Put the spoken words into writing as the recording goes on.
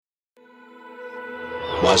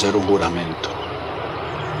voy a hacer un juramento.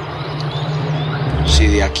 Si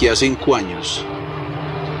de aquí a 5 años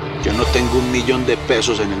yo no tengo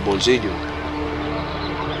 $1.000.000 en el bolsillo,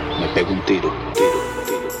 me pego un tiro.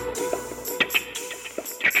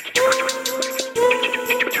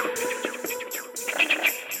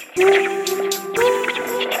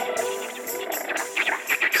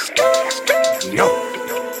 Yo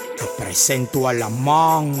te presento a la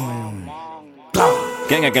man.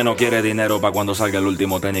 ¿Quién es que no quiere dinero para cuando salga el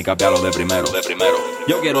último tenis capearlo de primero?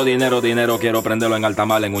 Yo quiero dinero, quiero prenderlo en alta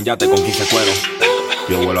mar en un yate con 15 cueros.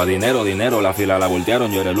 Yo vuelo a dinero, la fila la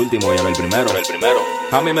voltearon, yo era el último y era el primero.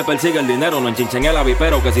 A mí me persigue el dinero, no enchinchen el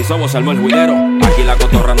avipero, que si somos salmo el juidero. Aquí la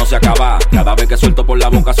cotorra no se acaba, cada vez que suelto por la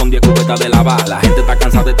boca son 10 cubetas de lava. La gente está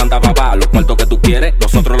cansada de tanta baba, los cuartos que tú quieres,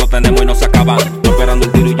 nosotros los tenemos y no se acaban. Yo esperando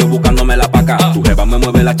el tiro y yo buscándome la paca. Tu jeva me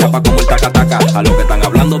mueve la chapa como el taca-taca. A lo que están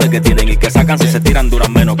hablando de que tienen y que sacan, si se tiran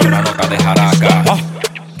duran menos que una nota de jaraca.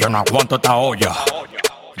 Yo no aguanto esta olla.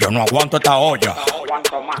 Yo no aguanto esta olla.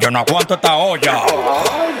 Yo no aguanto esta olla.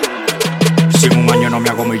 Si en un año no me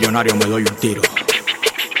hago millonario, me doy un tiro.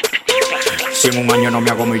 Si en un año no me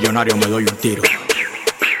hago millonario, me doy un tiro.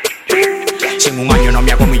 Si en un año no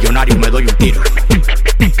me hago millonario, me doy un tiro.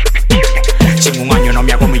 Si en un año no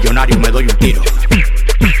me hago millonario, me doy un tiro.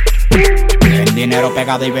 En dinero,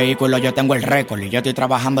 pegado y vehículo yo tengo el récord. Y yo estoy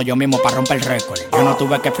trabajando yo mismo para romper el récord. Yo no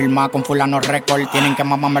tuve que firmar con fulano récord. Tienen que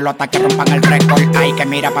mamármelo hasta que rompan el récord. Ay, que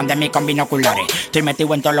mira, pandemia con binoculares. Estoy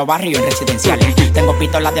metido en todos los barrios y residenciales. Tengo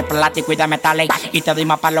pistolas de plástico y de metales. Y te doy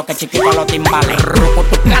más para lo que chiquito los timbales. Rupo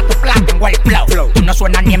tu plato, tengo el flow. Tú no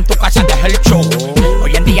suenas ni en tu casa, deja el show.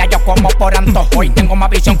 Hoy en día yo como por antojo. Hoy tengo más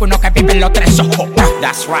visión que uno que vive en los 3 ojos.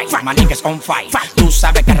 That's right, my niggas on fire. Tú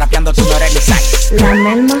sabes que rapeando tú no eres ni size.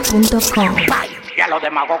 Lamelma.com. Y a los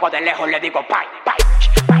demagogos de lejos le digo pay.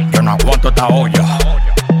 Yo no aguanto esta olla.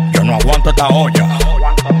 Yo no aguanto esta olla.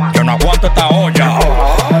 Yo no aguanto esta olla.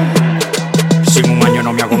 Si en un año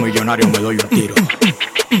no me hago millonario, me doy un tiro.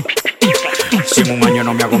 Si en un año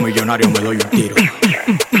no me hago millonario, me doy un tiro.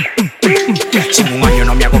 Si en un año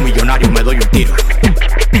no me hago millonario, me doy un tiro.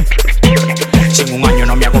 Si en un año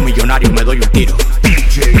no me hago millonario, me doy un tiro.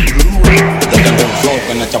 Yo tengo un flow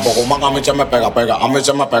que en el Chapocumán a mí se me pega, a mí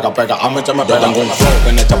se me pega, a mí se me pega. Yo tengo un flow que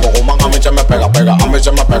en el Chapocumán a mí se me pega, a mí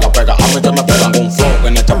se me pega, a mí se me pega. Tengo un flow que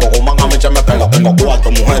en el Chapocumán a mí se me pega. Tengo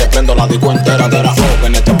 4 mujeres, prendo la disco entera. Flow que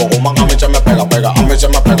en el Chapocumán a mí se me pega, a mí se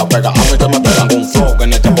me pega, a mí se me pega. Tengo un flow que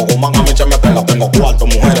en el Chapocumán a mí se me pega. Tengo 4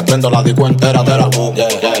 mujeres, prendo la disco entera.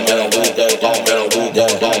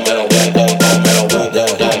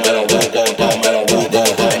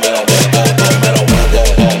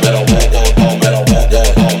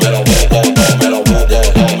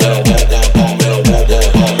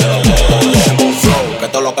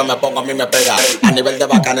 Me pega. A nivel de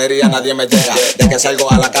bacanería nadie me llega. De que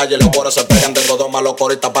salgo a la calle los coros se pegan. Tengo 2 malos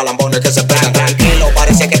coristas palambones que se pegan. Tranquilo,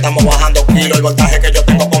 parece que estamos bajando kilos. El voltaje que yo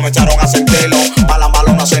tengo comenzaron a sentirlo. Pa' la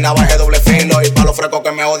malona soy navaje doble filo. Y pa' los frescos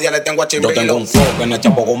que me odian le tengo a chimbilo. Yo tengo un flow que en el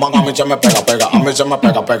Chapocumán a mí se me pega, a mí se me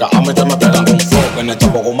pega, a mí se me pega. Tengo un flow que en el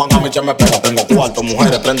Chapocumán a mí se me pega. Tengo 4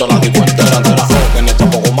 mujeres, prendo la disco entera. Flow que en el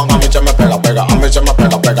Chapocumán a mí se me pega, a mí se me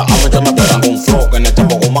pega, a mí se me pega. Tengo un flow que en el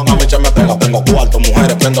Chapocumán a mí se me pega. Tengo 4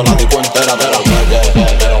 mujeres, prendo la disco entera.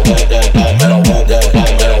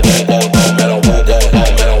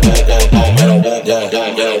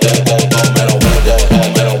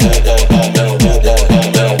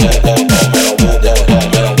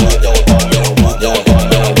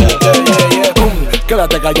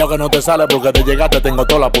 Quédate callado que no te sale porque de llegaste tengo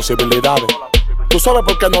todas las posibilidades. Tú sabes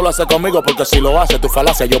por qué no lo haces conmigo, porque si lo haces tu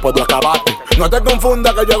falacia yo puedo acabarte. No te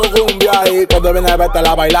confundas que yo hago cumbia y cuando vienes a verte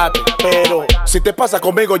la bailate. Pero si te pasa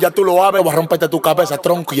conmigo ya tú lo sabes, voy a romperte tu cabeza,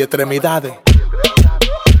 tronco y extremidades.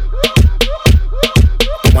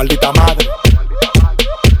 Tu maldita madre.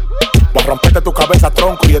 Voy a romperte tu cabeza,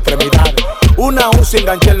 tronco y extremidades. Una once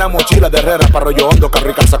enganché en la mochila de Herrera para Arroyo Hondo,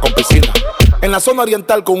 carro y casa con piscina. En la zona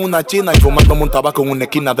oriental con una china y fumándome un tabaco en una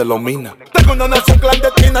esquina de los minas. Tengo una nación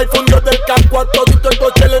clandestina y fundió del campo a todito el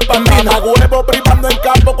coche le empamina. Huevo privando en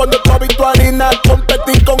campo cuando tú has visto a Nina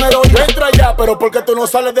competir con heroína. Entra ya, pero ¿por qué tú no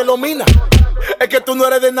sales de los minas? Es que tú no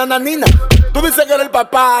eres de nananina. Tú dices que eres el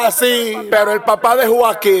papá, sí, pero el papá de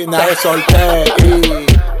Joaquina. Te solté y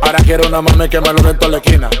ahora quiero una mami que me lo rento en la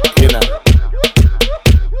esquina.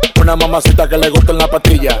 Una mamacita que le gusta en la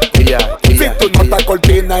patilla. Si tú no estás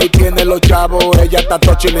cortina y tienes los chavos, ella está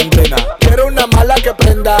todo chilindrina. Quiero una mala que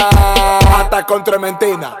prenda hasta con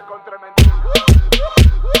trementina.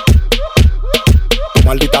 Tu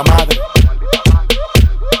maldita madre.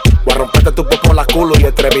 Voy a romperte tu popo la culo y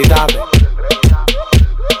extremidades.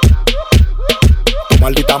 Tu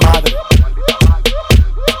maldita madre.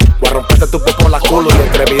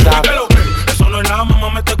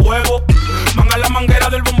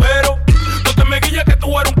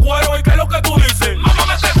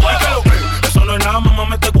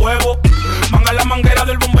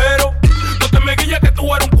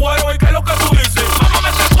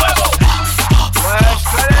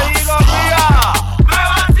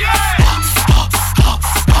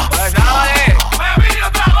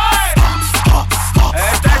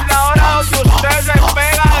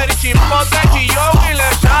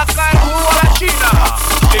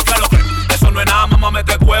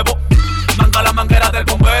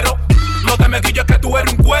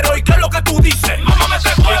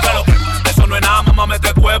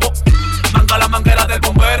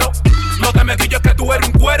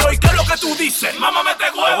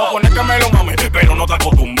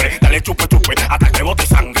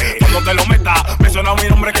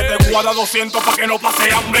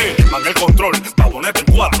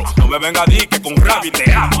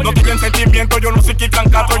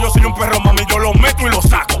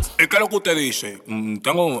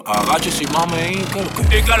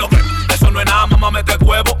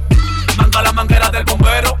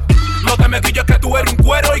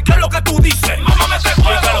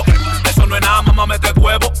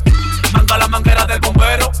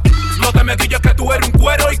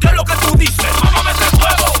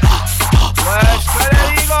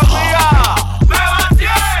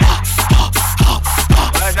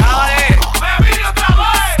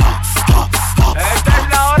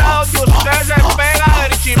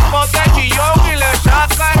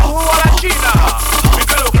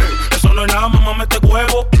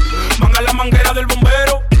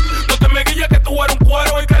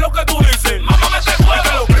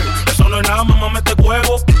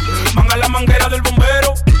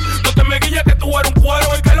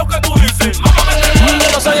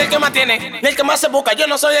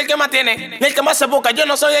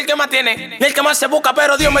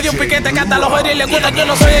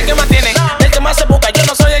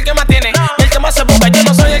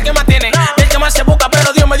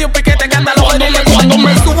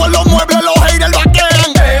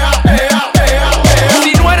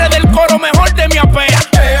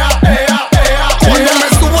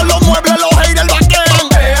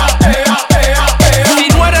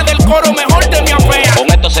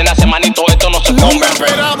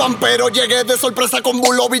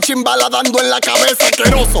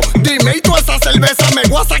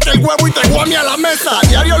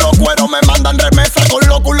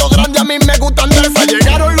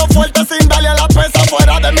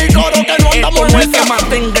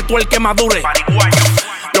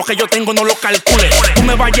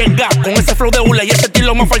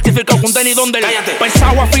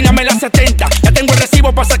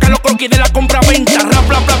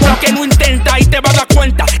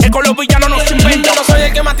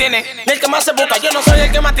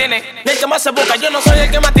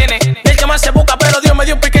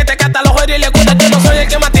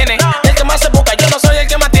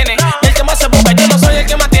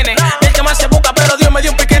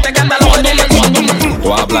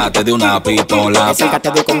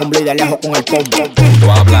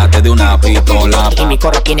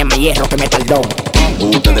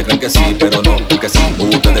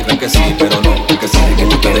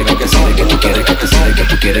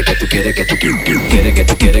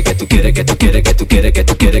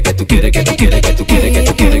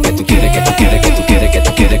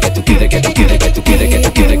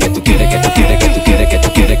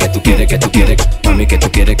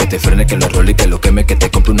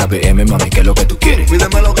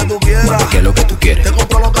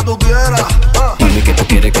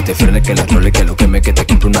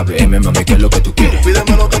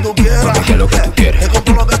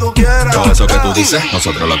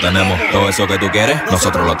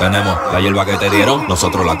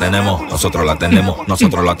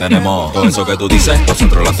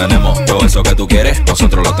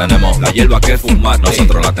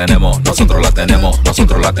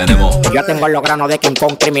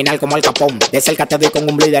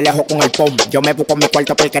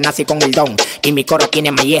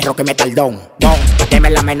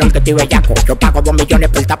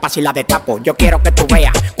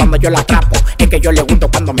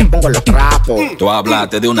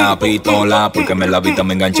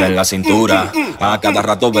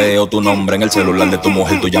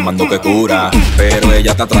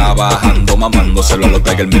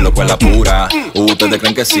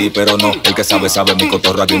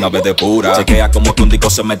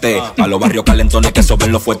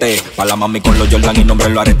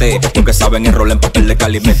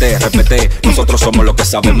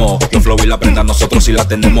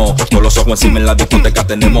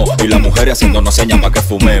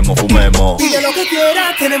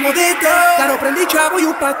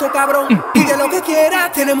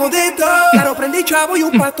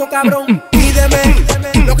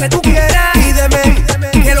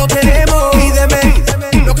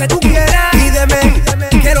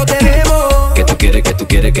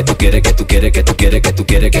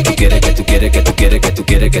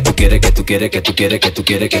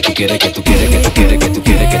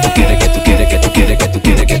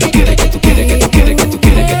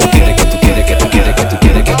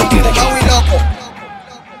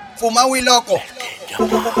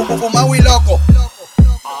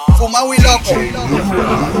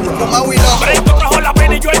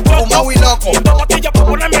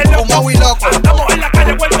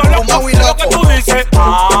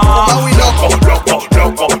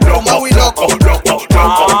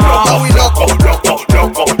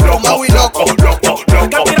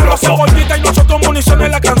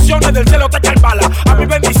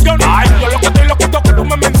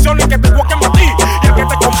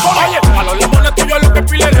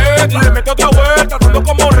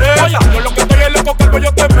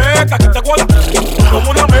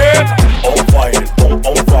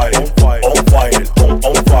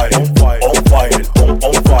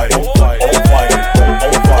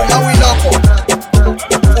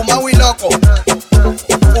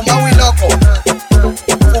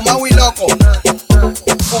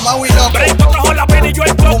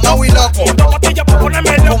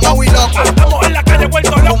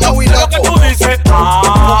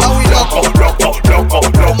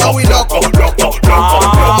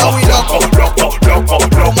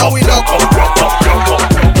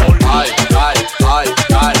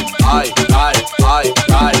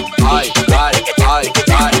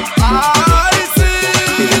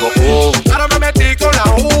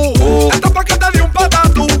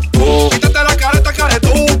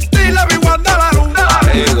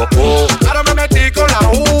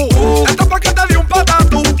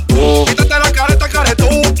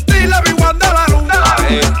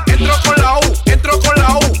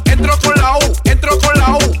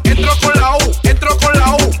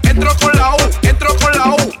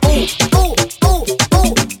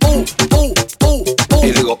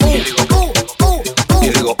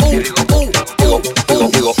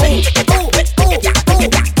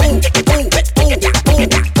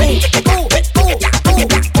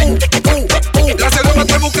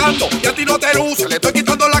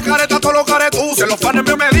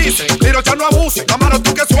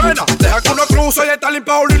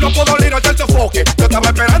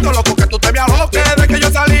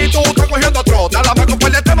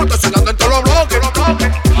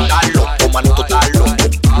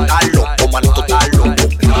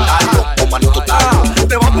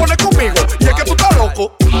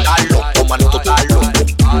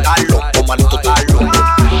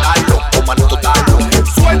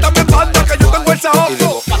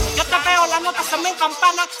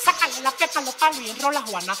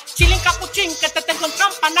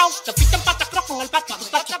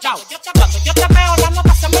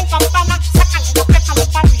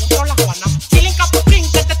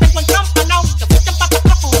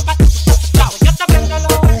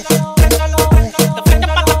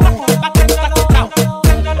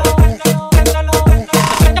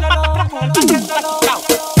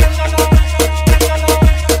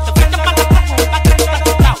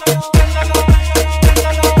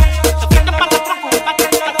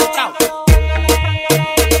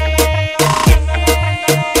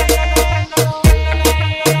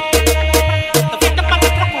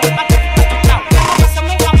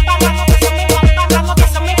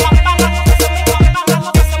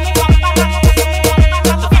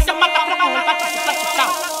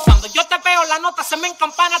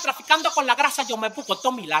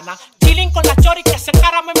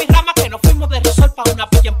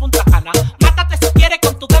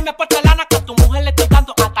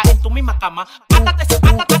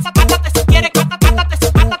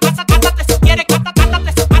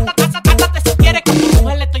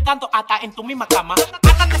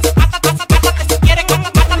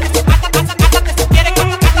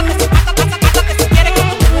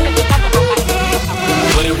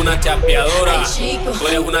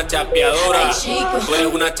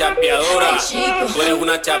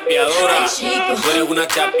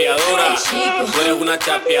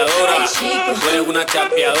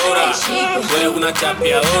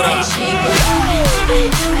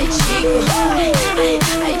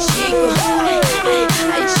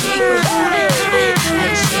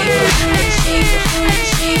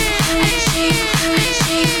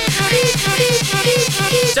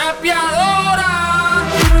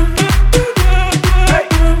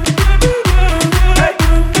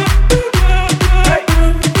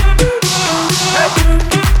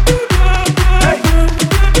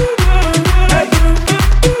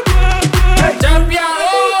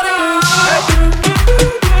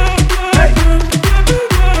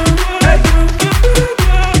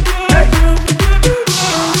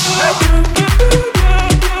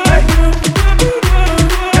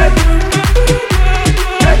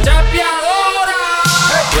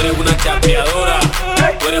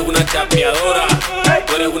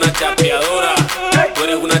 chapeadora, tú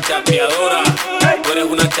eres una chapeadora, tú eres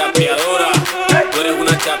una chapeadora, tú eres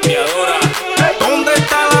una chapeadora. ¿Dónde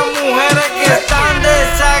están las mujeres que están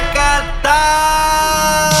desacatadas?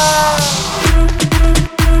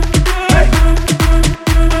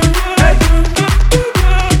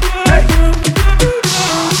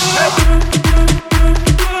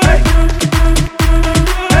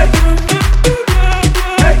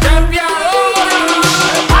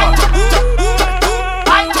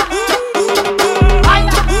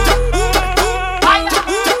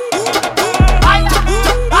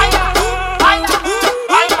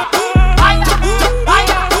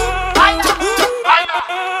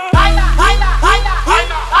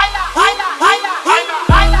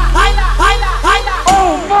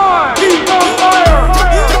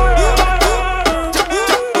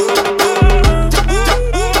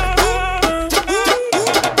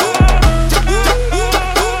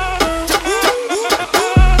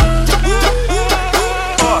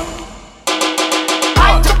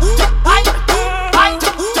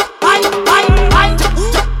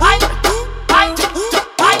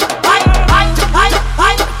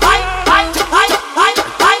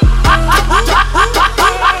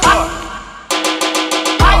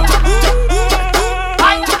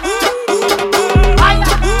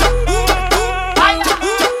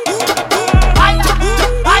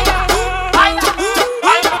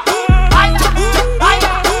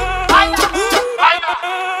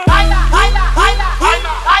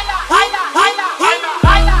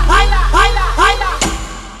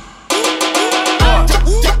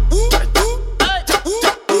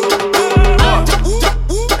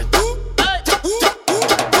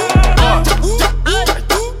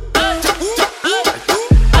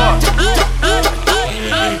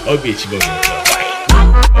 Olha o beat, meu irmão.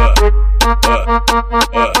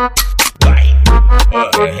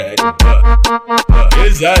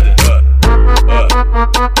 Pesado.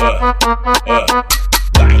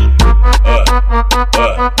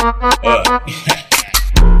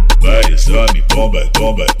 Vários homens, bomba,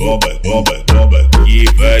 bomba, bomba, bomba, bomba aqui.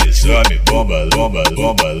 Vários homens, bomba, bomba,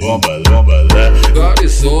 bomba, bomba, bomba lá.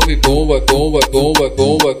 Vários homens, bomba, bomba, bomba,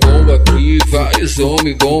 bomba, bomba aqui. Vários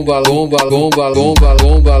homens, bomba, bomba, bomba, bomba,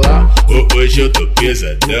 bomba lá. Hoje eu tô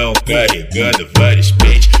pesadão, carregando vários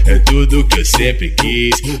pentes. É tudo que eu sempre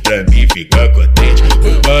quis, pra mim ficar contente.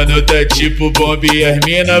 O mano tá tipo bomba e as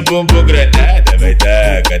mina bumbum granada. Vai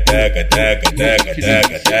taca, taca, taca, taca,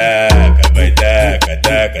 taca, taca. Vai taca,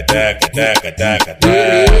 taca, taca, taca, taca, taca.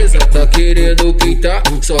 Beleza, tá querendo pintar,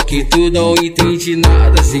 só que tu não entende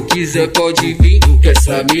nada. Se quiser pode vir, que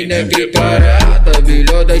essa mina é preparada.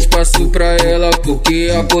 Melhor dar espaço pra ela,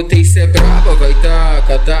 porque a potência é braba. Vai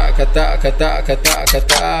taca, taca, taca, taca, taca,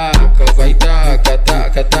 taca. Vai taca,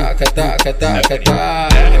 taca, taca, taca, taca, taca.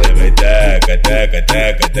 Vai taca, taca,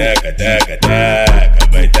 taca, taca, taca, taca.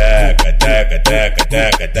 Vai taca, taca, taca,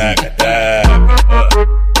 taca, taca, taca.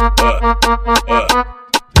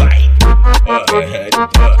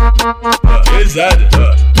 Pesado.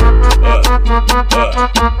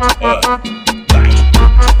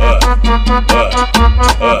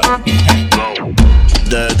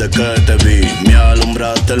 Desde que te vi, me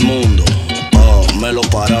alumbraste el mundo. Oh, me lo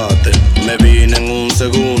paraste, me vine en un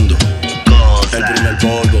segundo. El primer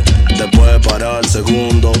polvo, después para el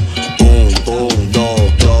segundo. 1, 2,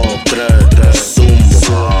 3, 3, zumbo.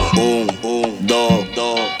 1,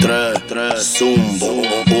 2, 3, zumbo.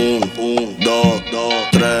 1, 2,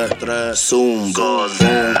 3, zumbo.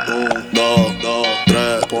 1, 2,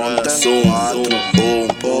 3, ponte zumbo.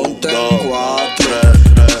 1, 2,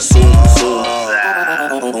 3, zumbo.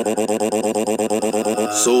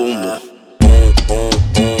 Zumbo.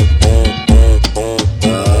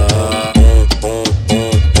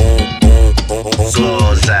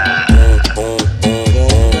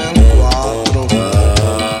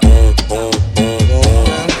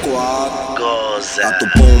 A tu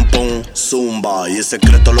pum pum zumba y el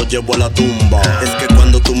secreto lo llevo a la tumba. Es que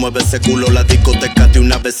cuando tú mueves ese culo la discoteca de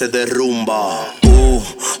una vez se derrumba.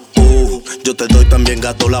 Yo te doy también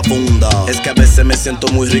gato la funda. Es que a veces me siento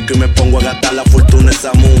muy rico y me pongo a gastar la fortuna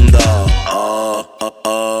esa munda.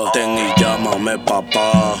 Ten y llámame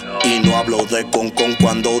papá. Y no hablo de con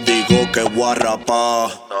cuando digo que voy a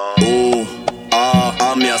rapar.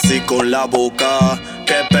 A mí así con la boca.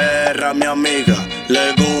 Que perra mi amiga,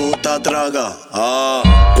 le gusta tragar.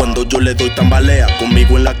 Cuando yo le doy tambalea,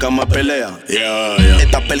 conmigo en la cama pelea.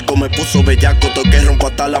 Esta pelco me puso bellaco, toque rompo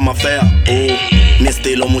hasta la más fea. Mi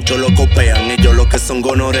estilo muchos lo copian, ellos lo que son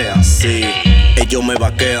gonoreas. Sí, ellos me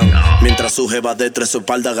vaquean, mientras su jeva de tres su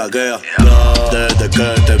espalda gaguea. Desde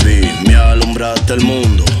que te vi, me alumbraste el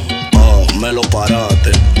mundo. Me lo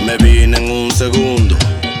paraste, me vine en un segundo.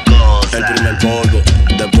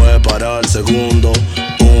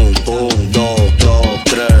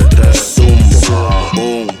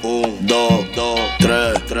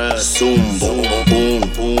 zumbo.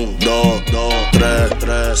 1, 2,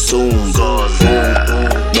 3, zumbo. 1,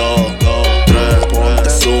 2, 3, ponte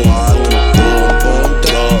zumbo. 1,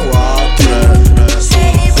 2, 3.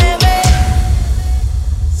 Hey, bebé,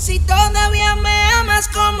 si todavía me amas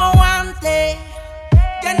como antes,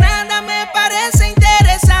 que nada me parece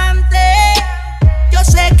interesante. Yo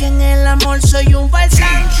sé que en el amor soy un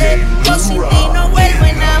falsante. Yo sin ti no vuelvo a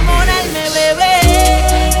enamorarme, bebé.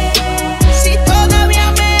 Si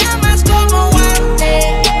todavía me amas como antes,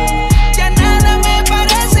 ya nada me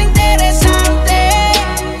parece interesante.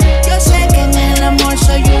 Yo sé que en el amor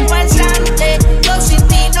soy un falsante. Yo sin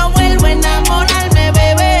ti no vuelvo a enamorarme,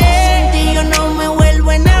 bebé. Sin ti yo no me vuelvo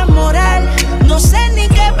a enamorar. No sé ni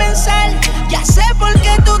qué pensar. Ya sé por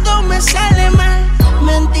qué todo me sale mal.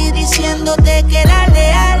 Mentí diciéndote que era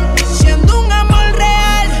leal, siendo un amor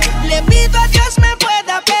real. Le pido a Dios me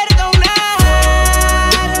pueda perdonar.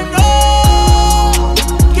 No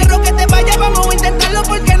quiero que te vayas, vamos a intentarlo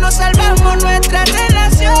porque no salvamos nuestra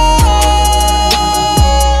relación.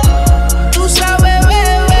 Tú sabes,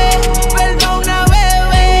 bebé, perdona,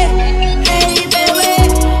 bebé. Hey, bebé,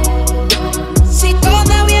 si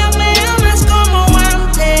todavía me amas como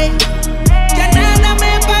antes, ya nada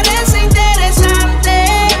me parece interesante.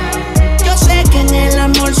 Yo sé que en el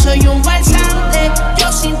amor soy un falsante.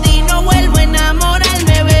 Yo sin ti no vuelvo a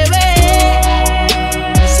enamorarme, bebé.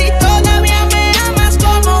 Si todavía me amas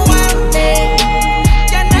como antes,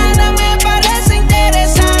 ya nada me parece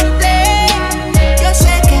interesante. Yo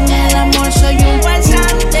sé que en el amor soy un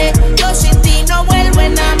falsante. Yo sin ti no vuelvo a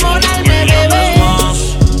enamorarme, bebé.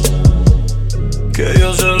 Que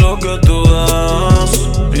yo sé lo que tú das,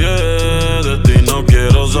 yeah, de ti no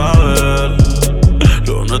quiero saber.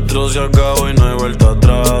 Lo nuestro se acabó y no hay vuelta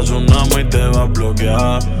atrás. Un amo y te va a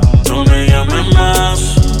bloquear. No me llames más,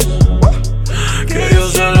 que yo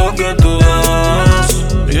sé lo que tú das,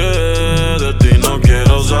 yeah, de ti no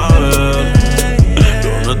quiero saber.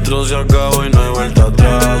 Lo nuestro se acabó y no hay vuelta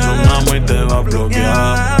atrás. Un amo y te va a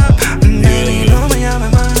bloquear. Baby, no me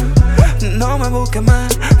llames más, no me busques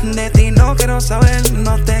más. De ti no quiero saber,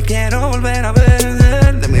 no te quiero volver a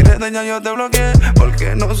ver. De mi red ya yo te bloqueé,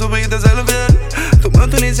 porque no supiste ser fiel. Tú me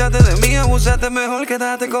utilizaste de mí, abusaste, mejor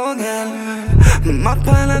quédate con él. Más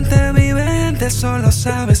para adelante vivente, solo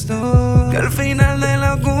sabes tú que al final de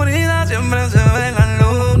la oscuridad siempre se ve la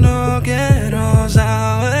luz. No quiero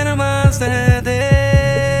saber más de ti.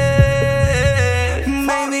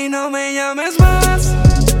 Baby, no me llames más,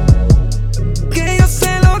 que yo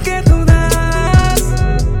sé lo que tú das.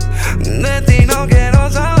 De ti no quiero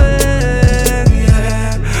saber,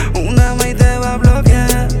 yeah. Una vez te va a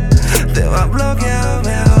bloquear, te va a bloquear,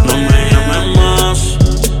 bebé. No me llames más,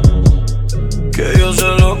 que yo sé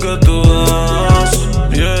lo que tú das,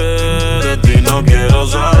 yeah. De ti no quiero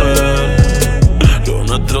saber. Lo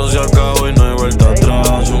nuestro se acabó y no hay vuelta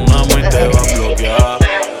atrás. Un amo y te va a bloquear.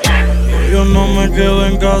 Hoy yo no me quedo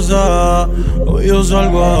en casa, hoy yo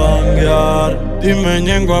salgo a janguear. Dime,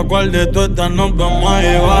 ñengo, a cuál de todas estas nos vamos a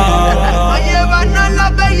llevar. Vamos a llevarnos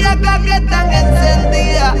las bellacas que están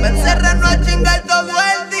encendidas. Me encerrarnos a chingar todo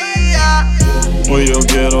el día. Hoy yo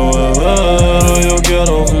quiero beber, hoy yo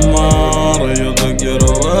quiero fumar. Hoy yo te quiero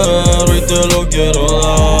ver, hoy te lo quiero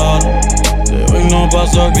dar. De hoy no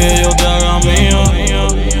pasa que yo te haga mía.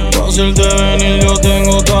 Fácil de venir, yo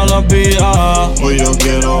tengo todas las vías. Hoy yo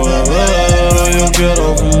quiero beber, hoy yo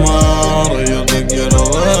quiero fumar. Hoy yo te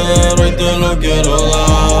quiero ver, hoy te lo quiero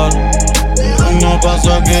dar. De hoy no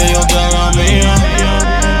pasa que yo te haga mía.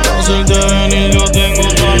 Fácil de venir, yo tengo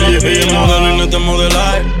todas las vías. Ella modelo en este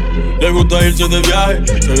modelaje, le gusta irse de viaje,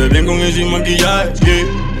 se ve bien con y sin maquillaje, yeah.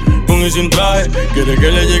 Con y sin traje, quiere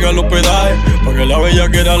que le llegue al hospedaje, pa' que la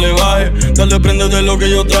bellaquera le baje. Dale, prende de lo que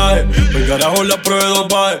yo traje, el carajo la pruebe dos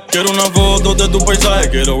bajes. Quiero una foto de tu paisaje,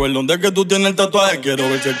 quiero ver dónde es que tú tienes el tatuaje. Quiero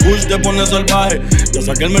ver si el kush te pone salvaje, ya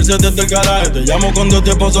saqué el Mercedes del garaje. Te llamo cuando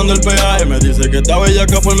te pasan del peaje, me dice que está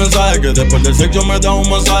bellaca fue el mensaje, que después del sexo me da un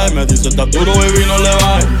masaje. Me dice, está duro, baby, no le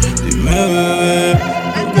baje. Dime, bebé,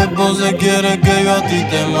 ¿qué pose quiere que yo a ti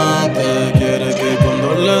te mate? Quiere que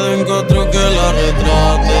cuando le den cuatro que la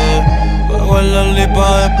retrate, pa' guardarla y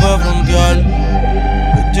pa' después frontear.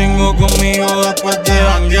 Me chingo conmigo después de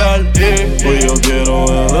janguear, yeah. Hoy yo quiero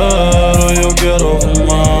beber, hoy yo quiero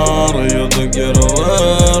fumar. Hoy yo te quiero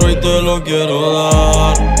ver, hoy te lo quiero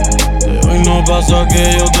dar. De hoy no pasa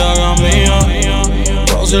que yo te haga mía.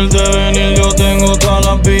 Fácil de venir, yo tengo todas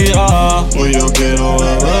las vías. Hoy yo quiero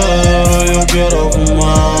beber, hoy yo quiero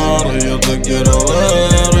fumar. Hoy yo te quiero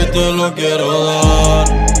ver, hoy te lo quiero dar.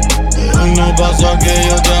 Hoy no pasa que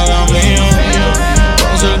yo te haga mía.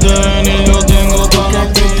 Fácil de venir, yo tengo todas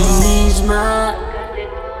las vías.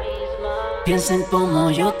 Piensa en cómo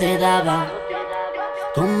yo te daba,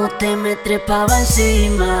 cómo te me trepaba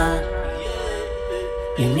encima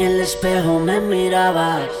y en el espejo me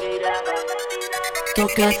mirabas.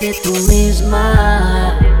 Tócate tú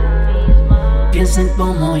misma. Piensa en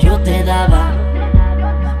cómo yo te daba,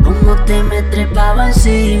 cómo te me trepaba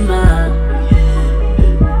encima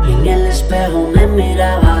y en el espejo me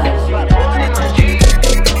mirabas.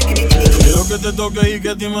 Quiero que te toques y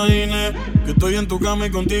que te imagines que estoy en tu cama y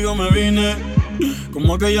contigo me vine.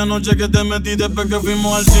 Como aquella noche que te metí después que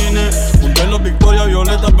fuimos al cine. Junté los Victoria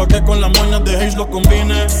Violeta pa' que con las moñas de Haze los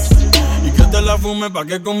combine. Y que te la fume pa'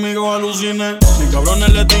 que conmigo alucine. Mis cabrones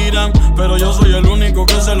le tiran, pero yo soy el único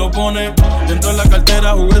que se lo pone. Dentro de la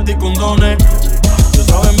cartera, juguetes y condones. Se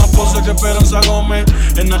sabe más poses que Esperanza Gómez.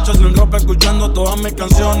 En Nachos en ropa escuchando todas mis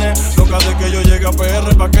canciones. Loca de que yo llegue a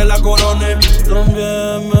PR pa' que la corone.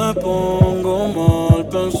 También me pongo mal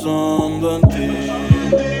pensando en ti.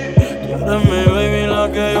 Tú eres mi baby,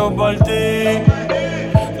 la que yo partí.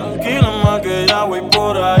 Tranquila más que ya voy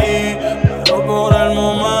por ahí. Pero por el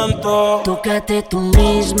momento tócate tú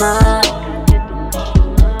misma.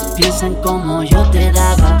 Piensa en cómo yo te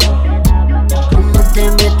daba, cómo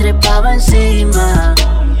te me trepaba encima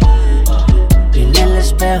y en el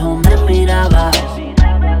espejo me mirabas.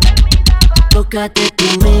 Tócate tú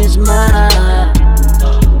misma.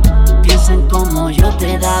 Piensa en cómo yo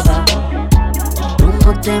te daba,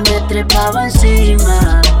 cómo te me trepaba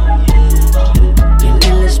encima y en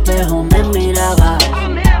el espejo me mirabas.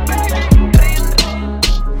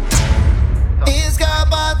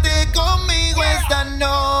 Escápate conmigo esta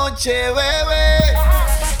noche, bebé.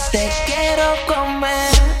 Te quiero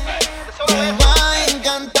comer, te va a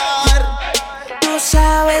encantar. Tú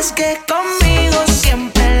sabes que conmigo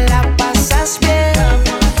siempre la pasas bien.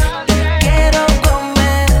 Te quiero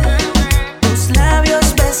comer, tus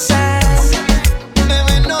labios besar.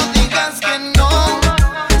 Bebé, no digas que no,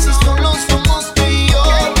 si solo somos tú y yo.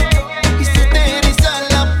 Y se te eriza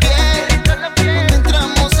la piel cuando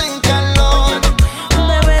entramos en calor.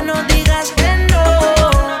 Bebé, no digas que no,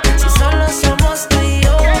 si solo somos tú y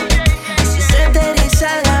yo. Y si se te eriza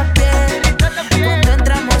la piel cuando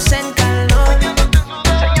entramos en calor.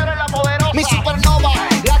 Señora la poderosa, mi supernova,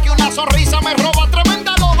 la que una sonrisa me roba,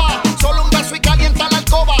 tremenda loba. Solo un beso y calienta la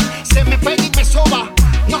alcoba, se me pega y me soba.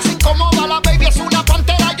 No se incomoda, la baby es una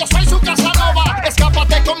pantera, yo soy su Casanova.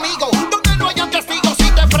 Escápate conmigo, donde no hayan testigos. Si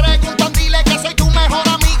te preguntan, dile que soy tu mejor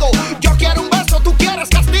amigo. Yo quiero un beso, tú quieres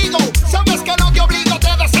castigo. Sabes que no te obligo,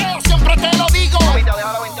 te deseo, siempre te lo digo.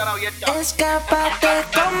 Escápate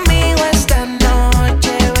conmigo esta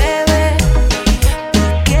noche, bebé.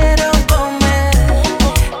 Te quiero comer,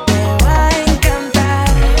 te va a encantar.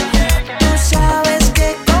 Tú sabes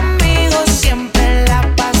que conmigo siempre la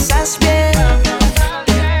pasas bien.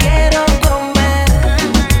 Te quiero comer,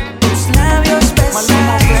 tus labios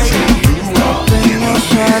besar. Apenas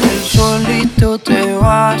sale el solito te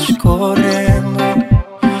vas corriendo.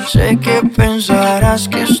 Sé que pensarás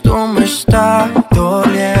que esto me está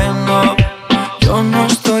doliendo. Yo no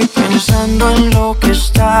estoy pensando en lo que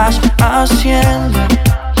estás haciendo.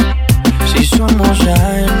 Si somos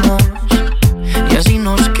ajenos y así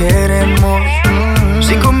nos queremos.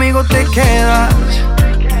 Si conmigo te quedas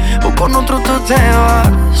o con otro tú te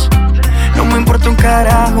vas, no me importa un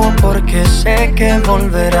carajo porque sé que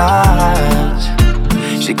volverás.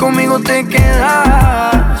 Si conmigo te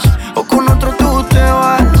quedas o con otro tú te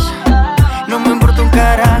vas, no me importa un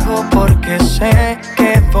carajo porque sé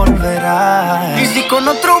que volverás. Y si con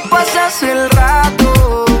otro pasas el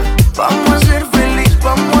rato, vamos a ser feliz,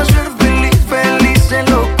 vamos a ser felices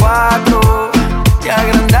los cuatro. Y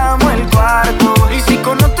agrandamos el cuarto. Y si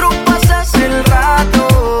con otro pasas el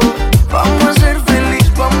rato, vamos a ser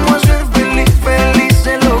feliz, vamos a ser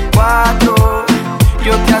felices los cuatro.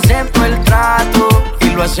 Yo te acepto el trato y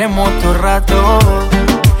lo hacemos todo rato.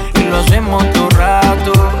 Y lo hacemos todo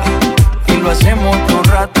rato. Y lo hacemos todo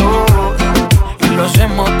rato. Y lo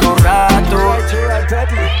hacemos todo rato.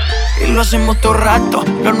 Y lo hacemos todo rato.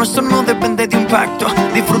 Lo nuestro no depende de impacto.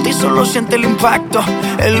 Disfruta y solo siente el impacto.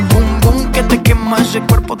 El boom boom que te quema ese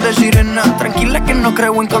cuerpo de sirena. Tranquila que no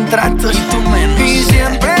creo en contratos. Y tú menos. Y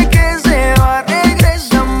siempre que se va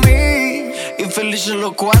regresa a mí. Infelices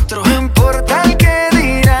los cuatro. No importa el que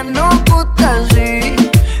dirán, no puta sí.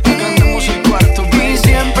 Cantamos el cuarto, baby. Y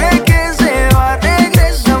siempre que se va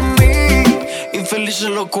regresa a mí. Infelices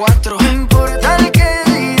los cuatro. No importa el que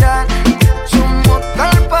dirán, somos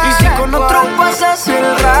tal para. Y si con otro pasas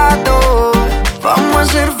el rato, vamos a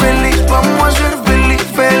ser feliz, vamos a ser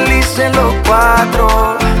felices los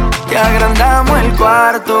cuatro. Te agrandamos el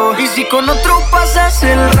cuarto. Y si con otro pasas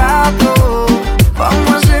el rato,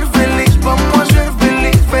 vamos a ser feliz, vamos a ser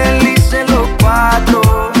felices los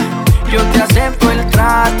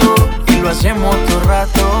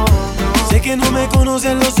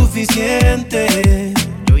suficiente.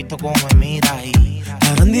 Yo he visto cómo me mira y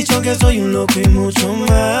habrán dicho que soy un loco y mucho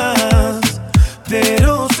más,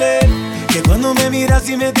 pero sé que cuando me miras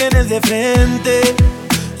y me tienes de frente,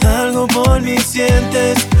 algo por mí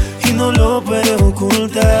sientes y no lo puedo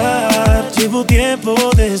ocultar. Llevo tiempo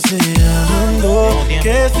deseando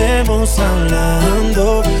que estemos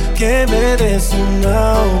hablando, que me des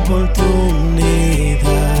una oportunidad.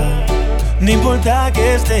 No importa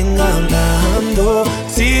que estén hablando,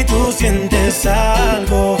 si tú sientes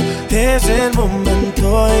algo, es el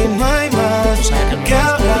momento y no hay más que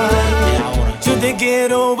hablar. Yo te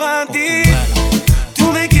quiero a ti,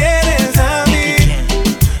 tú me quieres a mí.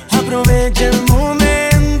 Aprovecha el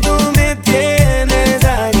momento, me tienes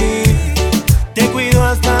aquí. Te cuido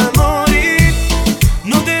hasta morir,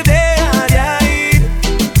 no te dejaré ir.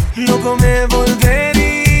 Loco me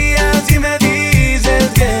volvería si me dices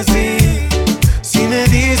que sí. Si me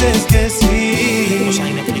dices que sí. Cosa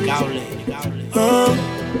inexplicable. Oh,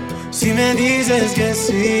 si me dices que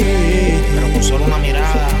sí. Pero con solo una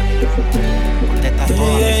mirada contestas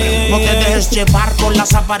todas mis preguntas. No te dejes llevar por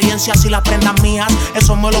las apariencias y las prendas mías.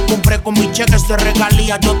 Eso me lo compré con mis cheques de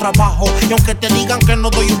regalía. Yo trabajo y aunque te digan que no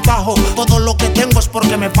doy un tajo, todo lo que tengo es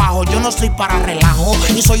porque me fajo. Yo no estoy para relajo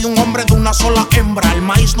y soy un hombre de una sola hembra. El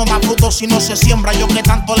maíz no da fruto si no se siembra. Yo que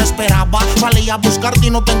tanto le esperaba, salí a buscarte y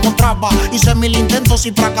no te encontraba. Hice 1000 intentos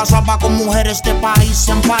y fracasaba con mujeres de país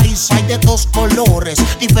en país. Hay de 2 colores,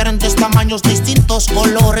 diferentes tamaños, distintos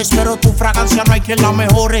colores, pero tu fragancia no hay quien la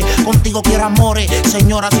mejore. Contigo quiero amores,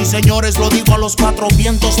 señoras y señores, lo digo a los 4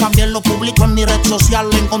 vientos. También lo publico en mi red social.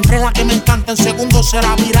 Le encontré la que me encanta, en segundos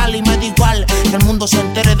será viral. Y me da igual que el mundo se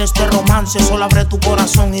entere de este romance. Solo abre tu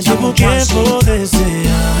corazón y dame un chance. Llevo tiempo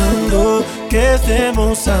deseando que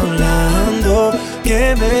estemos hablando,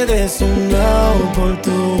 que me des una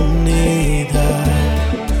oportunidad.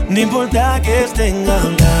 No importa que estén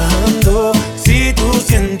hablando, si tú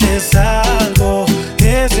sientes algo,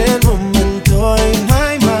 es el momento y no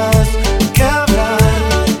hay más que hablar.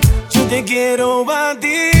 Yo te quiero a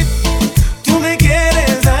ti, tú me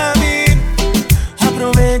quieres a mí.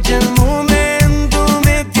 Aprovecha el momento,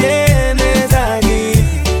 me tienes aquí.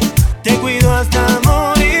 Te cuido hasta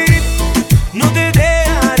morir, no te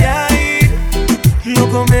dejaré ir.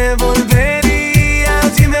 Loco me volvería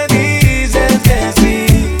si me dices que sí.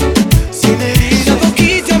 Si me dices esa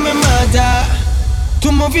boquita me mata,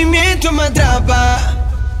 tu movimiento me atrapa.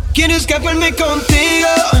 Quiero escaparme contigo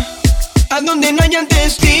a donde no hayan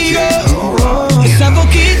testigos. Esa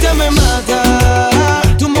boquita me mata,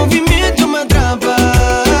 tu movimiento me atrapa.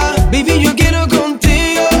 Baby, yo quiero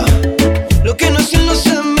contigo lo que no hacen los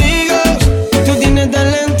amigos. Tú tienes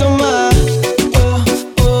talento más. Oh,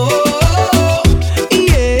 oh, oh,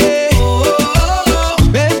 yeah. Oh,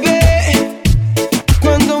 bebé,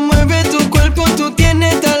 cuando mueves tu cuerpo tú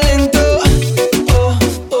tienes talento. Oh,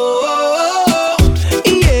 oh,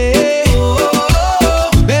 yeah. Oh,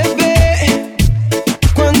 bebé,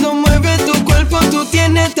 cuando mueves tu cuerpo tú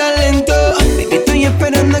tienes talento. Baby, estoy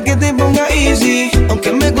esperando a que te ponga easy,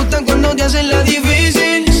 aunque me gusta cuando te hacen la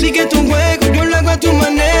difícil. Sigue tu juego, yo lo hago a tu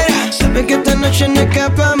manera. Sabes que esta noche no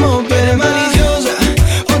escapamos, pero eres maliciosa.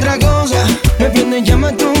 Otra cosa, me prende en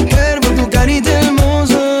llama tu cuerpo, tu carita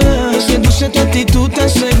hermosa. Me seduce tu actitud tan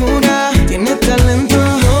segura. Tienes talento,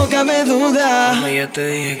 no cabe duda. Como yo te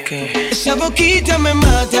dije que esa boquita me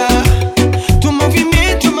mata, tu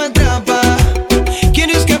movimiento me atrapa.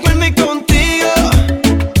 Quiero escaparme contigo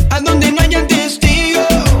a donde no hayan testigos.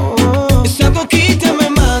 Esa boquita me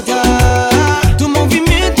mata, tu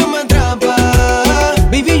movimiento me atrapa.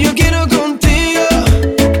 Baby, yo quiero contigo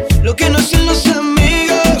lo que no hacen los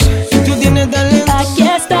amigos. Tú tienes talento. Aquí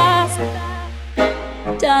estás,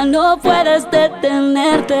 ya no puedes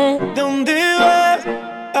detenerte. ¿dónde vas?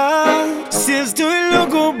 Ah, si estoy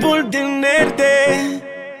loco por tenerte.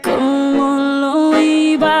 ¿Cómo lo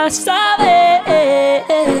ibas a ver?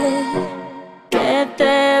 Que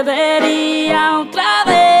te vería otra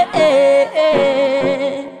vez.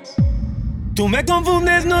 Tú me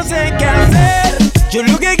confundes, no sé qué hacer. Yo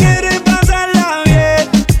lo que quiero es pasarla bien.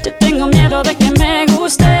 Yo tengo miedo de que me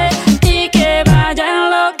guste y que vaya a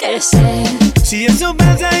enloquecer. Si eso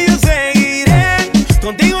pasa yo seguiré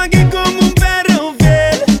contigo aquí como un perro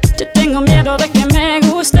fiel. Yo tengo miedo de que me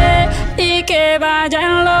guste y que vaya a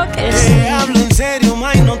enloquecer. Te hablo en serio,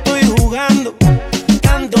 may, no estoy jugando.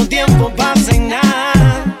 Tanto tiempo pasa en nada.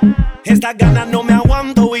 Estas ganas no me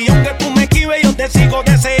aguanto y aunque tú me esquives yo te sigo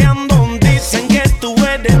deseando. Dicen que tú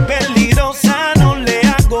eres peligrosa, no le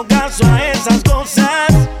hago caso a esas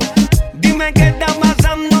cosas. Dime qué está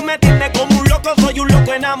pasando, me tienes como un loco, soy un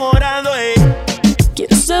loco enamorado.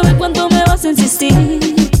 Quiero saber cuánto me vas a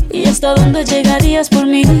insistir. ¿Y hasta dónde llegarías por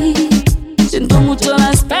mí? Siento mucho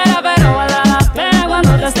la espera, pero vale la pena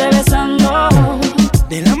cuando te esté besando.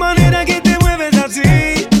 De la manera que te mueves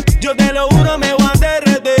así, yo te lo juro me voy a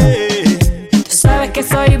derretir. Tú sabes que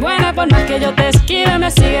soy buena, por más que yo te esquive,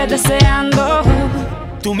 me sigues deseando.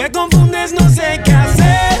 Tú me confundes, no sé qué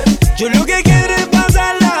hacer. Yo lo que quiero es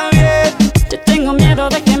pasarla bien. Yo tengo miedo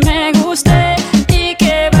de que me guste y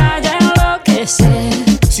que vaya a enloquecer.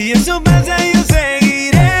 Si eso pasa yo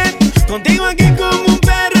seguiré contigo aquí como un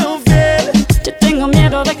perro fiel. Yo tengo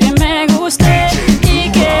miedo de que me guste y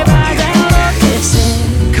que vaya a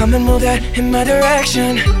enloquecer. Come and move that in my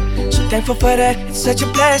direction. So thankful for that, it's such a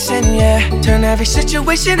blessing, yeah. Turn every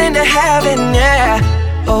situation into heaven, yeah.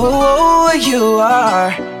 Oh, you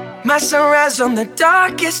are my sunrise on the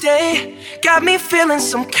darkest day. Got me feeling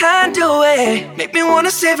some kind of way. Make me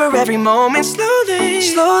wanna savor every moment slowly,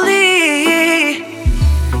 slowly.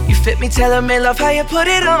 You fit me, telling me love how you put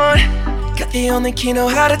it on. Got the only key, know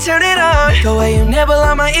how to turn it on. The way you nibble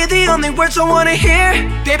on my ear, the only words I wanna hear.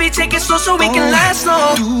 Baby, take it slow so we can last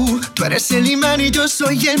long. Tú eres el imán y yo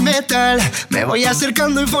soy el metal. Me voy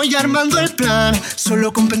acercando y voy armando el plan.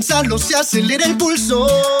 Solo con pensarlo se acelera el pulso.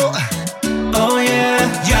 Oh yeah,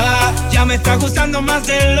 ya me está gustando más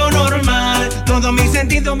de lo normal. Todos mis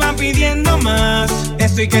sentidos van pidiendo más.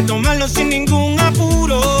 Esto hay que tomarlo sin ningún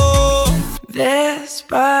apuro.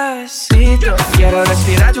 Despacito, quiero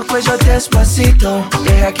respirar tu cuello despacito.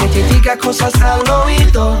 Deja que te diga cosas al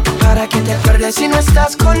oído, para que te acuerdes si no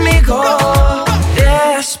estás conmigo.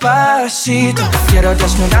 Despacito, quiero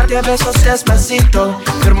desnudarte a besos despacito.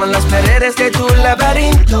 Firmo en las paredes de tu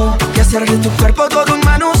laberinto y hacer de tu cuerpo todo un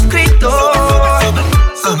manuscrito.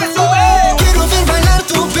 Sube, sube. Quiero ver bailar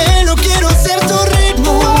tu pelo, quiero ser tu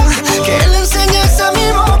ritmo. Que le enseñes a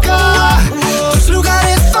mi boca tus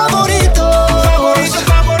lugares favoritos.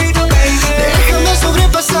 Déjame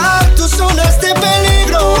sobrepasar tus zonas de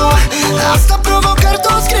peligro, hasta provocar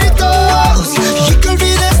tus gritos y que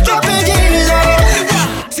olvides tu apellido.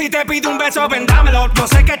 Si te pido un beso, ven dámelo. No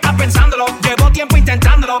sé qué estás pensándolo, llevo tiempo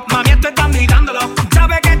intentándolo. Mami, esto está mirándolo.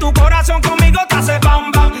 Sabe que tu corazón conmigo te hace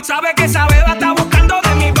bam bam. Sabe que esa beba está buscando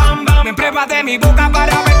de mi bam bam. Me pruebas de mi boca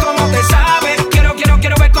para ver cómo te sabe. Quiero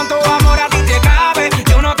ver con tu amor a ti te cabe.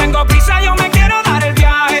 Yo no tengo prisa, yo me quiero dar el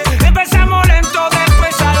viaje. Empezamos lento,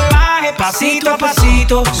 después salvaje. Pasito a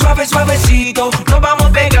pasito, suave suavecito, nos vamos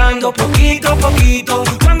pegando poquito a poquito.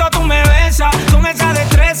 Cuando tú me besas con esa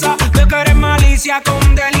destreza, veo que eres malicia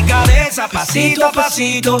con delicadeza. Pasito a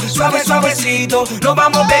pasito, suave suavecito, nos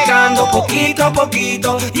vamos pegando poquito a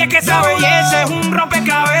poquito. Y es que esa belleza es un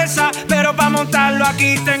rompecabezas, pero para montarlo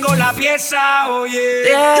aquí tengo la pieza, oye.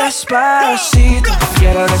 Despacito,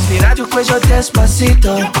 quiero respirar tu cuello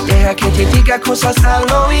despacito. Deja que te diga cosas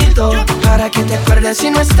al oído, para que te acuerdes si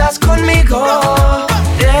no estás conmigo.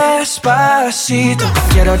 Despacito,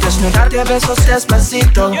 quiero desnudarte a besos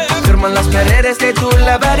despacito. Firmo en las paredes de tu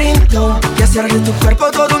laberinto y hacer de tu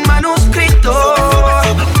cuerpo todo un manuscrito.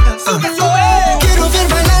 Quiero ver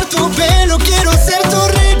bailar tu pelo, quiero ser tu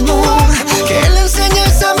ritmo. Que le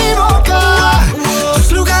enseñes a mi boca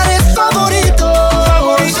tus lugares favoritos.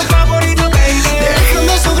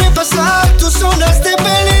 Déjame sobrepasar tus zonas de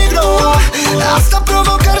peligro, hasta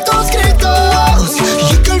provocar tus gritos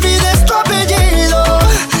y que olvides tu apellido.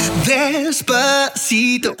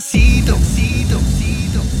 Despacito, cito, cito,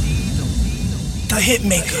 cito, cito. The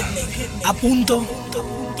Hitmaker, a punto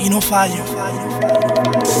y no fallo.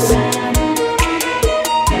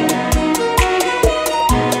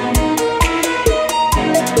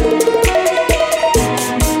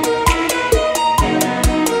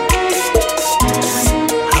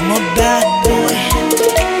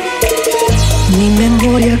 Mi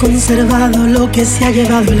memoria ha conservado lo que se ha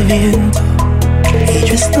llevado el viento. Y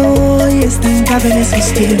yo estoy estancado en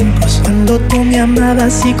esos tiempos, cuando tú me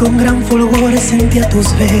amabas y con gran fulgor sentía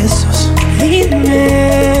tus besos.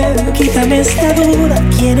 Dime, quítame esta duda,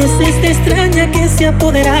 ¿quién es esta extraña que se ha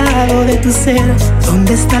apoderado de tu ser?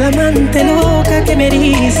 ¿Dónde está la amante loca que me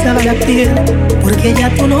erizaba la piel? Porque ya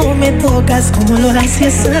tú no me tocas como lo hacía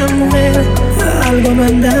esa mujer. Algo no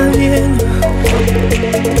anda bien.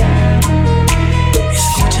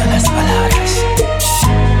 Escucha las palabras.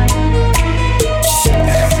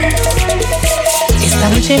 Esta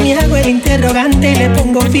noche me hago el interrogante y le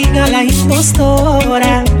pongo fin a la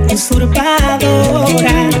impostora,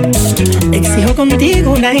 usurpadora. Exijo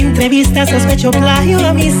contigo una entrevista, sospecho plagio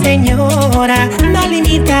a mi señora, la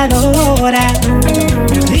limitadora.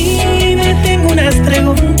 Dime, tengo unas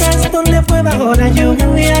preguntas, ¿dónde fue bajo la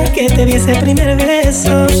lluvia que te di ese primer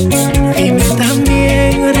beso? Dime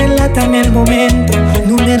también, relátame el momento,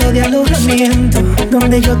 número de alojamiento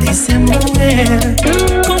donde yo te hice mujer.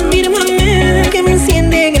 Confírmame que me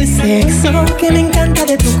enciende en el sexo, que me encanta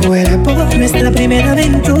de tu cuerpo, nuestra primera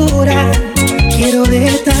aventura. Quiero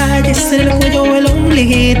detalles en el cuello o el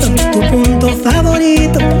ombliguito, tu punto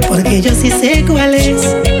favorito, porque yo sí sé cuál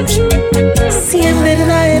es. Si en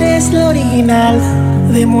verdad eres lo original,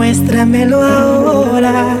 demuéstramelo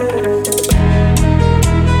ahora.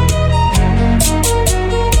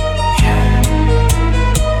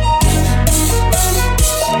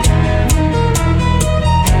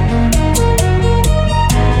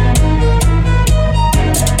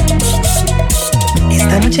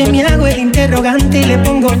 Esta noche me hago el interrogante y le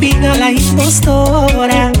pongo fin a la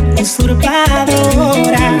impostora,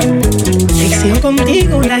 usurpadora. Exijo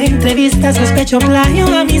contigo una entrevista, sospecho plagio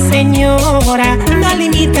a mi señora, una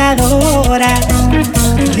limitadora.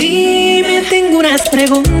 Dime, tengo unas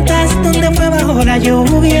preguntas. ¿Dónde fue bajo la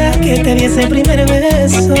lluvia que te di ese primer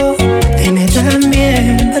beso? Dime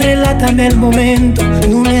también, relátame el momento,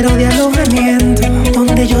 número de alojamiento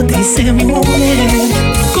donde yo te hice mujer.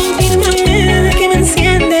 Confírmame que me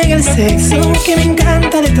enciende en el sexo, que me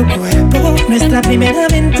encanta de tu cuerpo, nuestra primera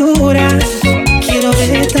aventura. Quiero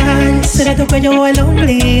detalles, será tu cuello o el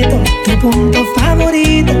ombligo, tu punto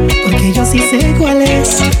favorito, porque yo sí sé cuál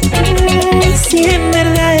es. Si en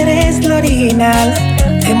verdad eres lo original,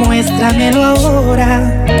 demuéstramelo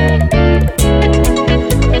ahora.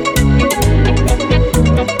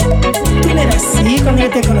 Tú no eras así cuando yo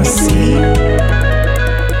te conocí.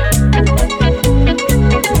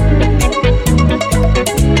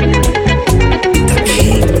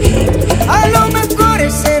 A lo mejor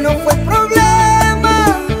ese no fue el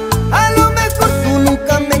problema, a lo mejor tú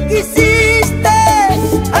nunca me quisiste,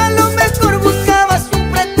 a lo mejor buscabas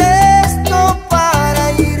un pretexto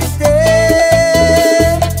para irte,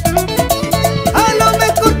 a lo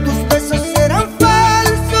mejor tus besos eran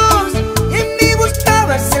falsos y en mí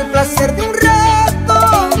buscabas el placer de un rato,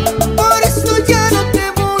 por eso ya no te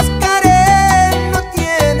buscaré, no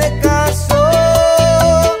tiene caso,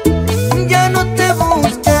 ya no te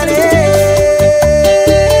buscaré.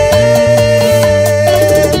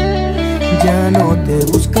 Ya no te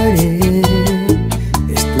buscaré.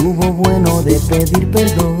 Estuvo bueno de pedir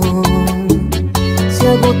perdón. Se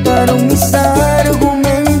agotaron mis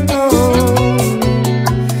argumentos.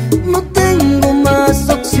 No tengo más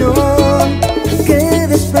opción que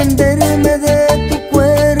desprenderme de tu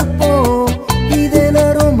cuerpo y del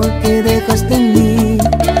aroma que dejaste en mí.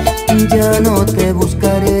 Ya no te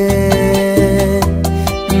buscaré.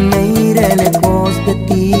 Me iré lejos de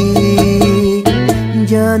ti.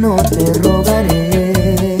 Ya no te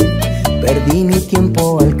rogaré, perdí mi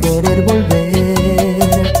tiempo al querer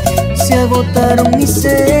volver. Se agotaron mis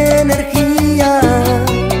energías,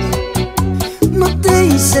 no te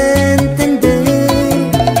hice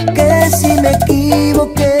entender que si me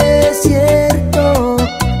equivoqué es cierto,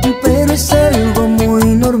 pero es algo muy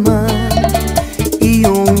normal y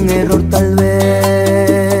un error tal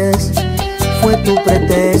vez. Fue tu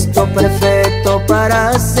pretexto perfecto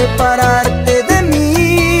para separarte de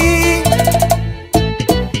mí.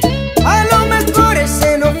 A lo mejor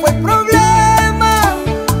ese no fue el problema,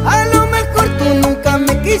 a lo mejor tú nunca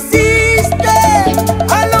me quisiste,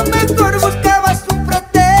 a lo mejor buscabas un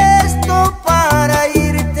pretexto para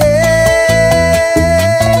irte,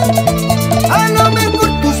 a lo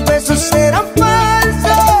mejor tus besos eran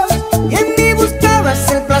falsos y en mí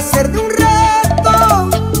buscabas el placer de un rato,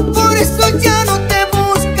 por eso ya no te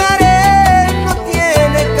buscaré, no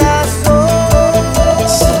tiene caso.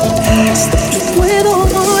 Puedo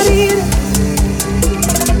morir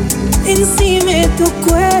encima de tu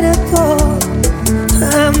cuerpo,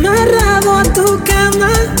 amarrado a tu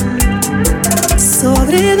cama,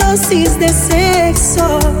 sobredosis de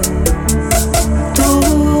sexo.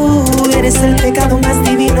 Tú eres el pecado más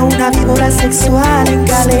divino, una víbora sexual en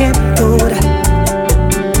calentura.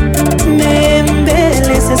 Me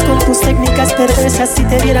embeleces con tus técnicas perversas, si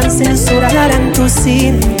te vieran censuraran tu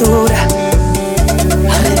cintura.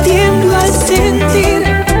 Tiemblo al sentir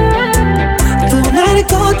tu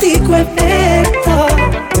narcótico efecto,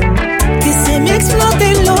 que se me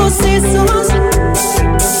exploten los sesos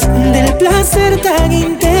del placer tan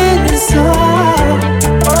intenso.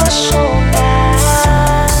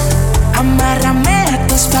 Amárrame a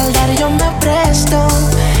tu espalda, yo me presto.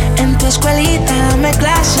 En tu escuelita dame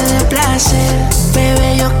clase de placer.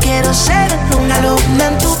 Bebé, yo quiero ser una alumna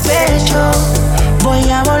en tu pecho. Voy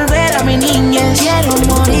a volver a mi niñez. Quiero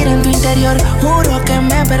morir en tu interior, juro que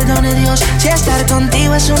me perdone Dios. Si estar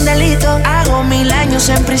contigo es un delito, hago 1000 años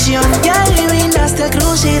en prisión. Ya adivinaste el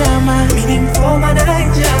crucigrama, mi ninfómana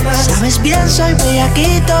en llamas. Sabes bien, soy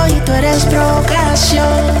bellaquito y tú eres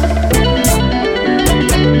provocación.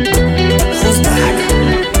 Who's back?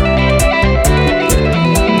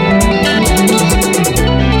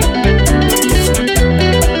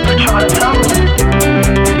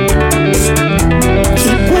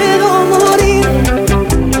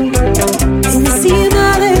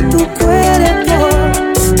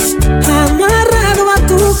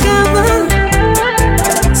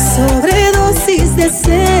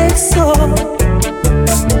 Sexo.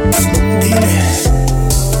 Dime.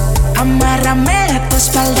 Amárrame a tu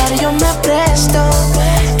espalda, yo me presto.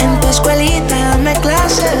 En tu escuelita dame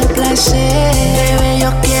clase de placer. Bebé,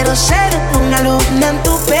 yo quiero ser una alumna en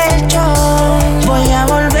tu pecho. Voy a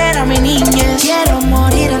volver a mi niñez. Quiero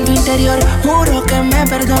morir en tu interior. Juro que me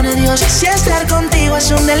perdone Dios. Si estar contigo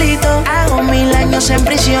es un delito, hago 1000 años en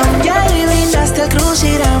prisión. Ya adivinaste el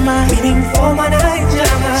crucigrama, mi ninfómana en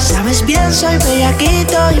llamas. Sabes bien, soy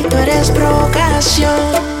bellaquito y tú eres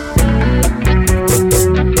provocación.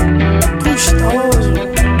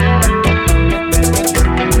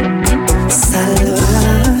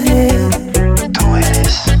 Salvaje, tú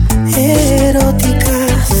eres erótica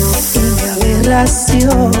y mi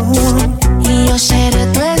aberración. Y yo seré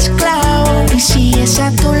tu esclavo y si es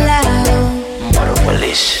a tu lado. Moro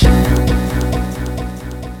Police.